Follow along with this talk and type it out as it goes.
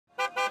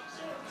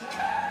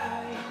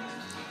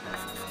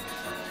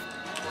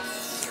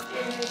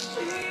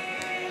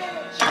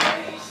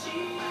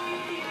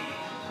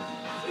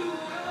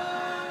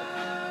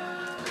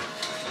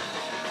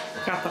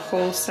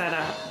whole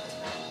setup.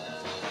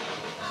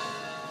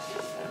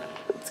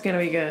 It's gonna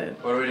be good.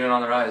 What are we doing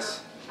on the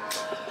rice?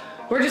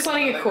 We're just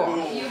letting it cool.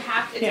 You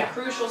have to, it's a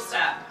crucial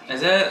step.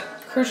 Is it?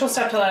 Crucial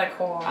step to let it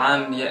cool.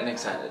 I'm getting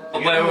excited.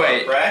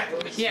 Wait.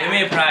 Practice? Yeah. Give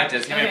me a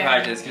practice,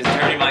 because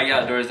Dirty Mike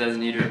Outdoors doesn't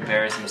need to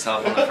embarrass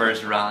himself on the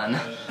first run.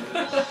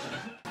 Okay.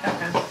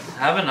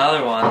 Have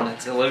another one.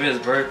 It's Olivia's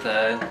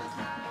birthday.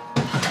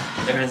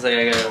 Everyone's like,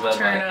 I gotta go to bed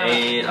by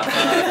 8.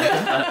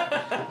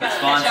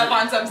 Catch up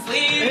on some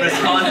sleep.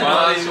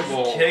 Responsibilities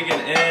kicking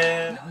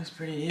in. That looks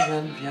pretty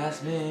even, if you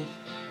ask me.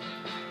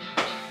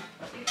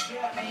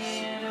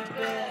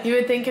 You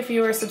would think if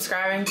you were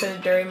subscribing to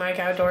Dirty Mike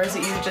Outdoors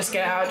that you would just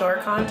get outdoor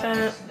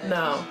content.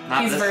 No,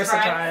 Not he's this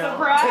versatile.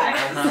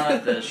 Surprise.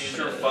 Not this shit.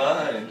 You're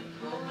fine.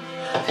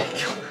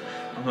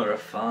 I'm a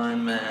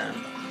refined man.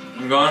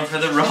 I'm going for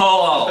the roll.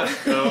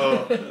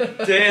 Oh.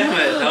 Damn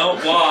it,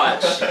 don't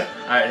watch.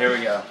 Alright, here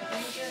we go.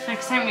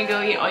 Next time we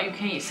go eat all you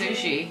can eat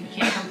sushi, you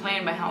can't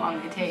complain about how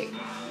long it takes.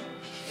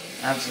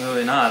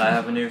 Absolutely not. I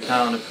have a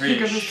newfound Because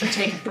appreciation. it should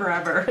take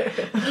forever.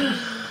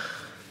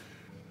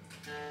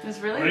 It's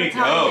really Where'd he that's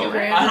how they go? do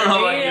it. I don't know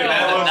about you,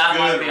 Yeah. but that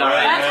might be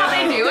alright. That's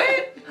how they do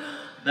it?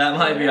 That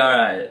might be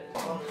alright.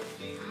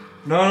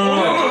 No.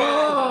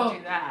 Don't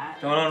do that.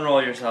 Don't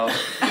unroll yourself.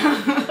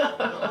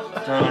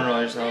 Don't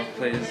unroll yourself,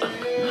 please.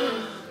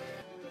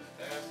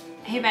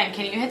 Hey Ben,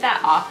 can you hit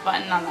that off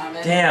button on the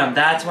oven? Damn,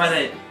 that's why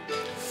they...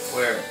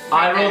 Where?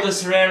 I rolled the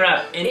saran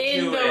wrap into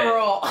In the it.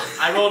 roll.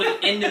 I rolled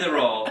it into the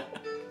roll.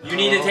 You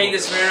need to take the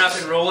saran wrap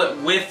and roll it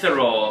with the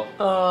roll.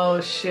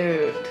 Oh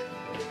shoot.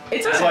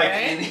 It's It's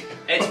okay. like,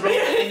 It's rolled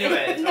into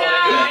it. It's rolled into it.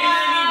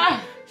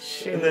 Ah!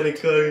 Shoot. and then it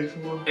cuts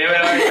one. It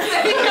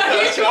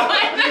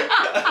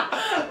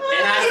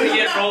has to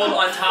get rolled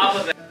on top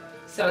of it.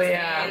 So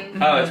yeah.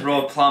 Oh, it's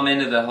rolled plumb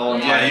into the whole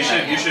entire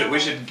Yeah, we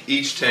should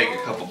each take a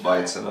couple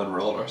bites and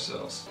unroll it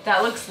ourselves.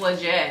 That looks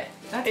legit.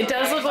 That's It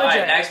does look Alright,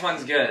 legit. next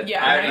one's good.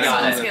 Yeah, I already next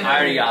got one's it. gonna I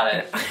already be- got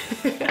it.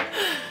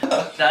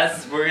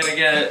 We're gonna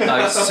get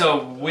a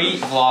sweet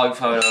vlog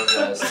photo of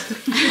this.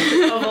 A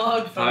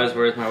vlog If I was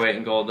worth my weight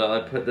in gold though,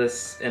 I'd put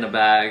this in a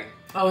bag.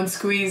 Oh, and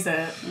squeeze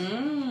it.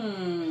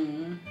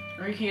 Mmm.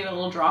 Or you can get a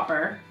little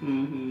dropper.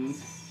 Mm-hmm.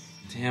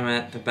 Damn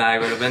it, the bag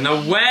would have been the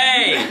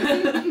way!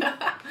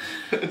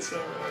 It's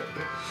alright.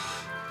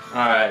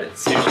 Alright,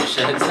 sushi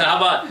shit. So how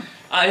about,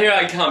 here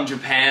I come,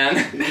 Japan.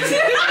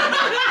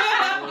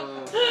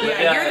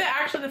 Yeah, you're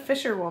actually the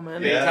fisher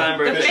woman. Yeah. Time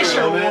The birthday.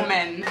 fisher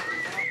woman.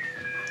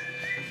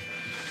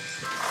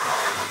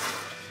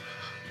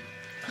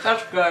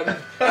 That's good.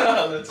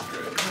 That's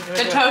great.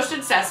 The toasted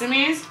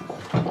sesames,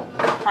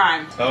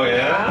 prime. Oh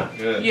yeah?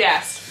 Good.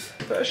 Yes,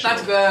 Special.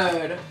 that's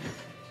good.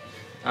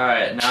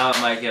 Alright, now it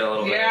might get a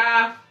little bit.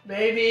 Yeah,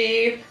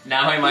 baby.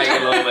 Now we might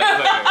get a little bit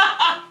quicker.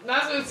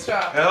 That's good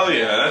stuff. Hell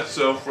yeah, that's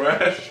so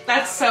fresh.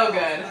 That's so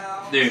good.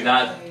 Dude,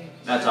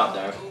 that's up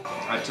there.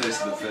 I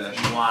tasted the fish.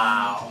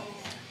 Wow.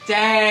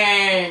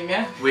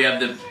 Dang. We have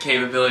the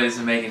capabilities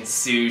of making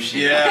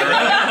sushi. Yeah,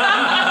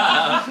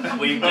 right.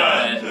 We've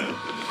done it.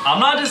 I'm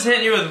not just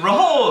hitting you with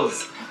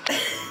rolls.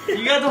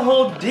 You got the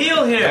whole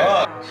deal here.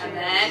 And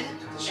then,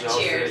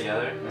 cheers.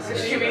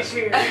 Sushi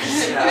cheers.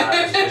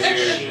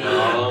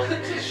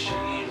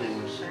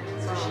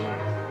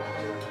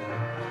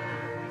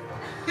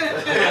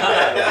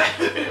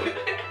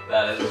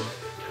 That is.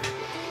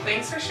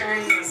 Thanks for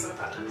sharing this with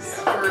us.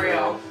 For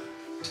real.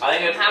 I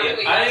think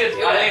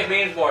it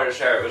means more to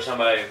share it with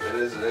somebody. It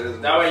is.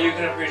 That way you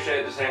can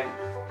appreciate the same.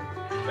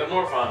 It's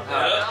more fun.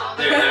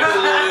 There's a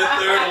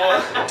third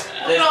one.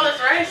 Look at all this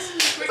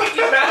rice. We can keep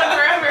that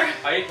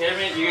forever. Are you kidding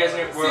me? You guys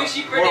are,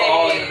 Sushi for we're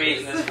all gonna days. be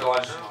eating this for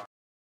lunch tomorrow.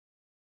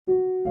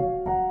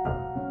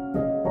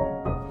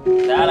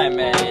 That I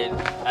made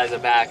as a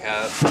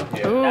backup.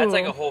 Ooh. That's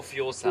like a whole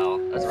fuel cell.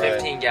 That's Right.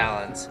 15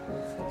 gallons.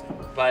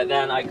 But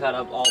then I cut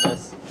up all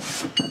this.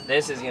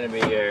 This is gonna be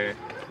your.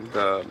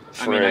 The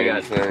I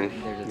got thing.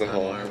 There's a The ton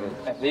whole. more.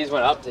 If these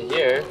went up to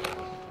here,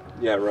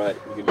 Yeah, right.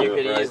 You You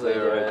could easily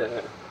do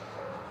it.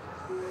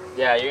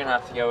 yeah, you're gonna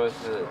have to go with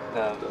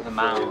the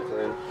mount.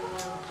 Thing.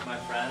 My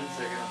friends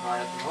are gonna probably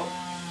have to hope.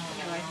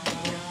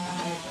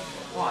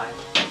 Why?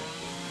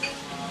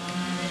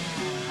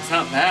 It's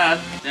not bad.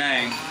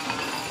 Dang.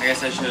 I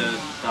guess I should have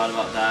thought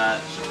about that.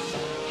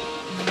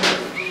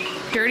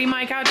 Dirty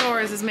Mike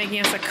Outdoors is making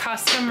us a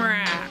custom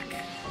rack.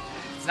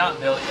 It's not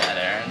built yet,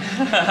 Aaron.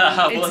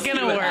 We'll It's see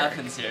gonna what work.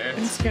 happens here.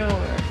 It's gonna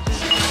work.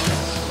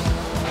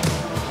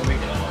 Let me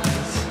get on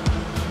this.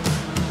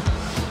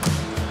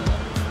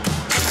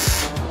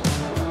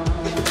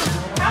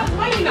 How's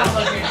Mikey not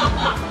looking?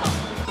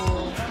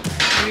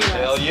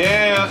 Hell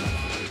yeah!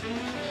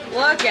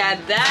 Look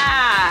at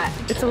that.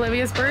 It's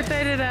Olivia's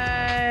birthday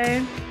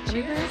today.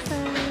 Happy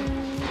birthday.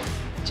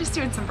 Just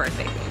doing some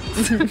birthday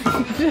things.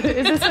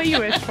 Is this what you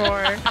wish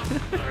for?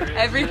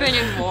 Everything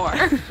and more.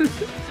 Does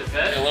it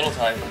fit? A little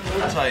tight.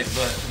 Tight,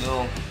 but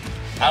no.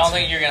 I don't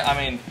think you're gonna, I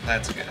mean,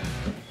 That's good.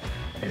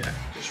 Yeah.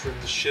 Just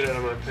ripped the shit out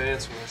of my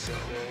pants when I sat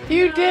down.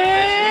 You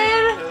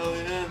did? Hell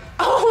yeah.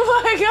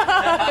 Oh my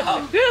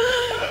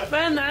god!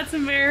 Ben, that's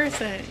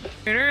embarrassing.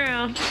 Turn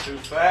around. Too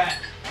fat.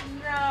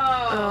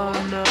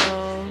 Oh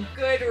no.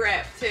 Good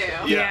rip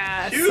too.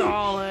 Yeah,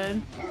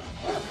 solid.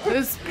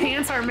 Those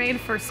pants are made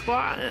for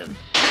squatting.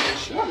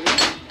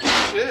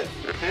 Shit,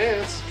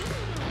 pants.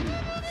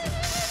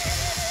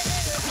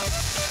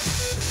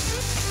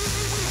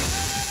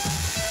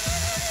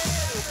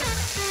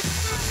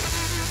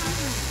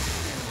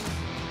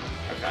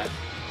 Okay.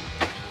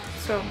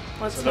 So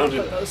let's don't not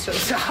do put that. those to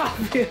the top.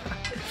 Yeah.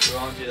 We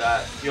won't do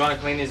that. You want to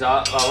clean these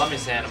off? Oh, let me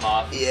sand them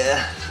off.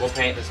 Yeah. We'll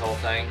paint this whole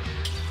thing.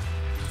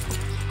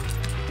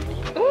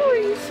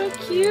 Oh, he's so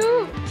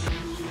cute.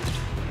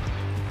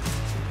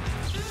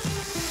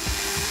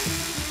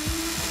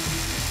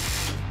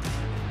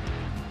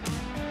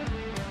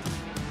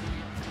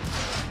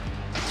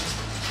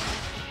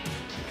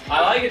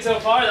 I like it so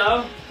far,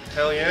 though.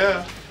 Hell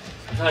yeah.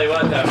 I'll tell you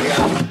what, though, we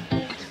got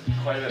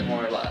quite a bit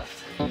more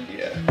left.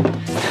 Yeah.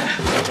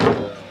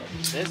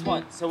 This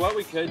one. So what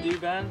we could do,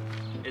 Ben,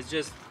 is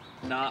just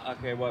not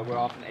okay. What we're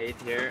off an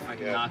eighth here. I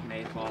can knock an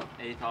eighth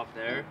off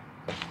there.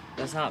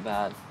 That's not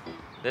bad.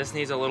 This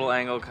needs a little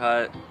angle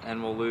cut,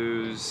 and we'll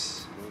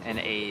lose an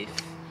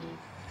eighth.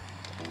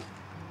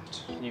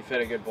 Can you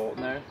fit a good bolt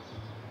in there?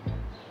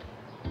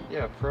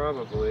 Yeah,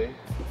 probably.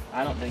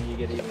 I don't think you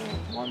get even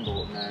one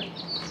bolt in there.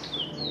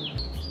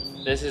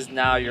 This is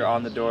now you're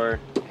on the door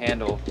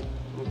handle.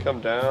 Come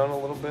down a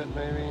little bit,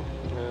 maybe.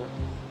 Yeah.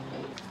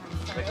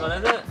 Which one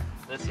is it?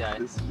 This guy.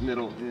 This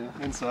middle, yeah,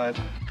 inside.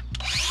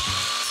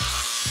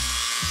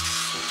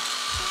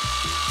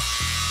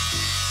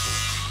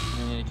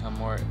 You need to come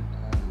more.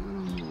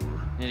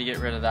 Need to get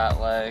rid of that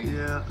leg.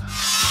 Yeah.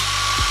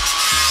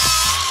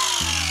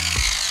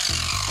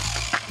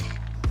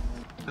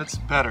 That's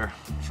better,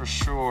 for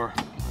sure.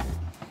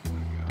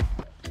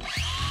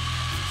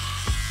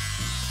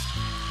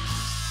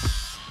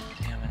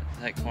 Damn it,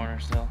 that corner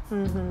still.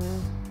 Mm-hmm.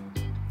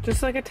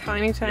 Just like a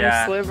tiny, tiny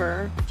Yeah.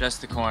 sliver.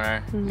 Just the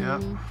corner.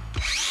 Yeah.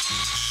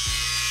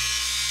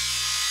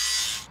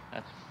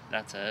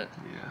 That's it.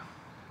 Yeah.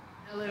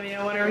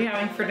 Olivia, what are we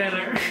having for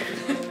dinner?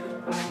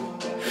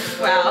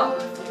 Well,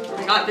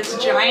 I got this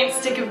giant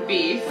stick of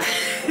beef,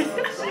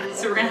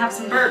 so we're gonna have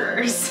some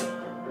burgers.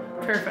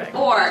 Perfect.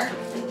 Or,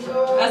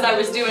 as I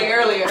was doing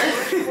earlier,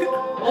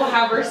 we'll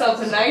have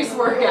ourselves a nice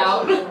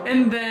workout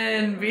And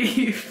then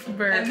beef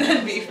burger. and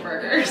then beef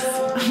burgers.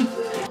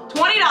 $20.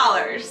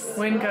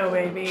 Winco,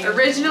 baby.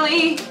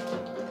 Originally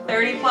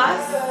 30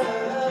 plus.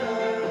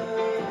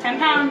 10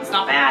 pounds,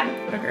 not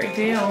bad. A great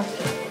deal.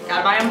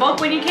 Gotta buy them bulk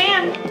when you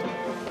can.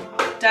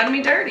 Done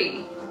me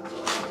dirty.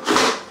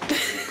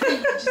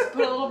 Just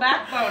put a little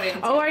backbone in.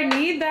 Oh, I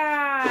need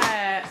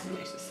that.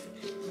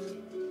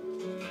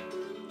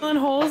 On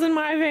holes in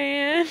my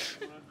van.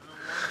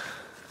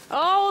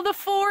 Oh, the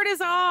Ford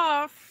is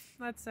off.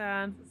 That's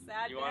sad.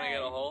 Sad You want to day.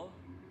 get a hole?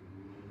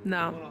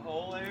 No, A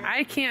hole there?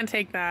 I can't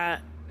take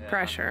that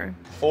pressure.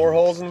 4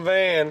 holes in the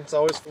van. It's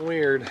always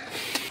weird.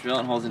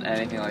 Drilling holes in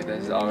anything like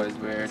this is always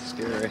weird.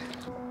 Scary.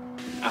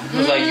 I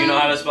was like, you know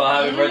how to spell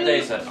happy birthday?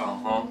 He said,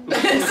 uh-huh.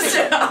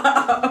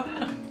 Stop.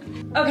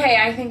 Okay,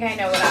 I think I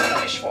know what I'm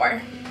gonna wish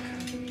for.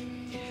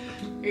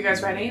 You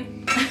guys ready?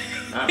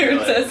 Not Here it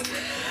really. says,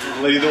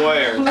 Lead the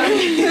way.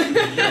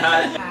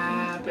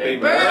 Happy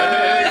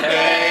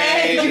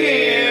birthday,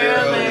 dear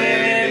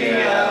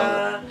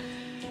Olivia.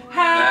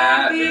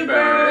 Happy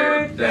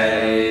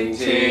birthday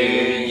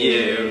to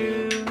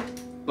you.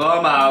 Blow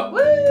 'em out.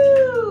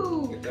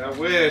 woo! I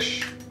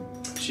wish.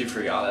 She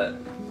forgot it.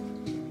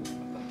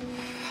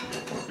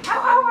 Ow,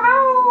 ow,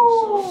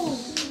 ow!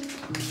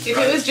 If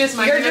it was just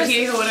Mike You're and just-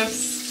 he would have.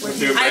 I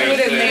would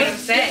have made him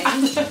sing.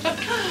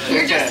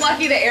 You're just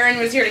lucky that Aaron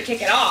was here to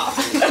kick it off.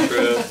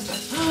 True.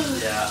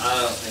 Yeah,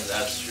 I don't think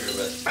that's true,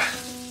 but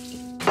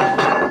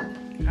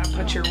Gotta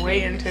put your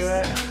weight into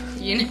it.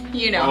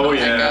 You know Oh, how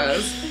yeah. that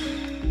goes.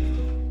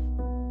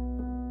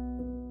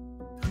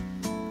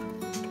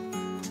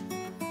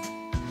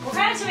 What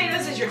kind of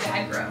tomatoes does your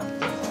dad grow?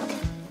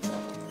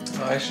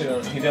 I actually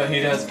don't. He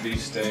does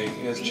beefsteak.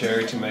 He has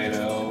cherry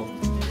tomato.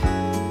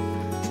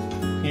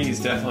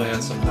 He's definitely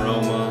had some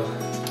Roma.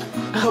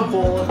 A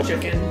bowl of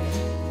chicken.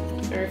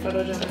 Very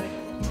photogenic.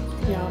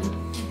 Yum.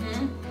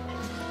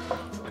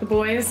 The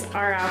boys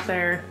are out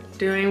there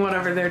doing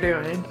whatever they're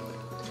doing.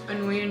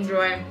 And we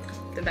enjoy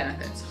the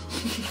benefits.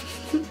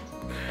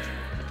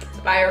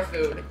 Buy our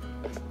food.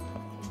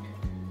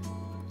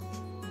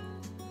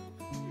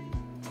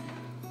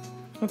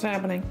 What's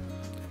happening?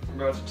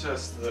 I'm about to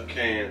test the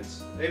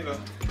cans. Ava.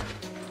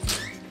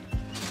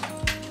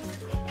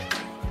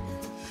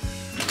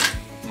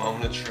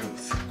 Moment of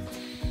truth.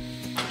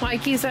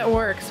 Mikey's at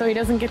work, so he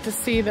doesn't get to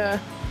see the...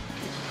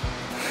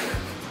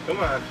 Come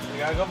on, we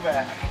gotta go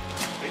back.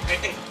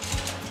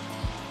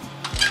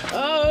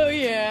 Oh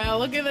yeah,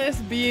 look at this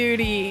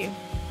beauty.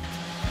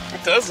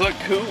 It does look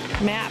cool.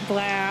 Matte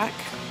black.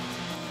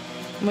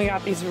 And we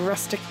got these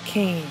rustic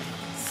canes.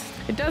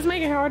 It does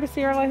make it hard to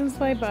see our license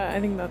plate, but I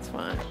think that's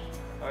fine.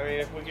 I mean,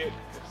 if we get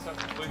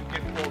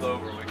pulled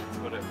over, we can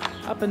put it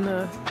Up in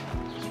the...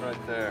 just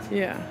right there.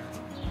 yeah.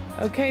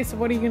 Okay, so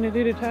what are you gonna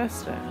do to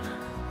test it?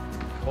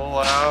 Pull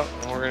out,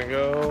 and we're gonna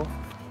go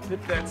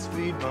Hit that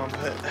speed bump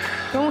at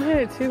Don't hit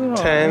it too hard.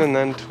 10 and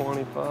then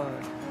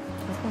 25.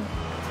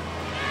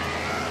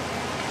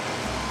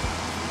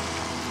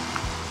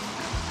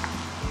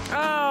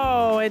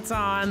 Oh, it's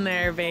on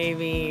there,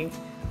 baby.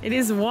 It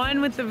is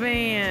one with the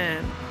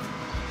van.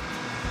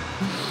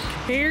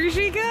 Here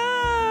she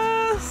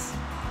goes.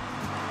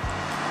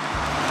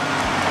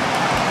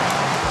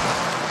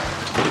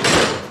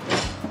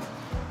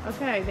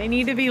 Okay, they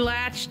need to be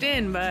latched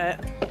in, but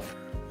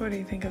what do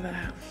you think of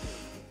that?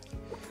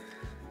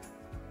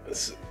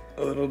 It's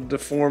a little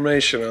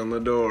deformation on the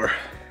door.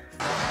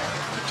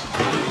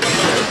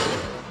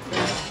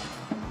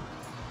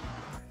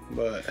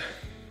 But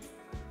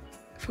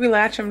If we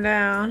latch them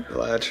down.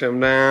 latch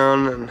him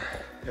down and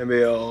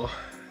maybe I'll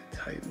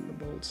tighten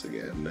the bolts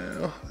again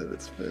now that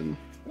it's been.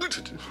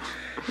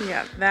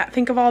 Yeah, that.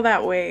 Think of all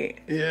that weight.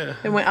 Yeah.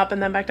 It went up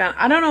and then back down.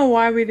 I don't know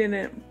why we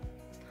didn't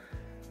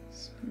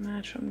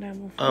match them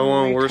down before. I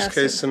want we worst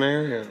tested. case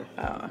scenario.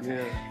 Oh, okay.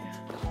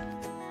 Yeah.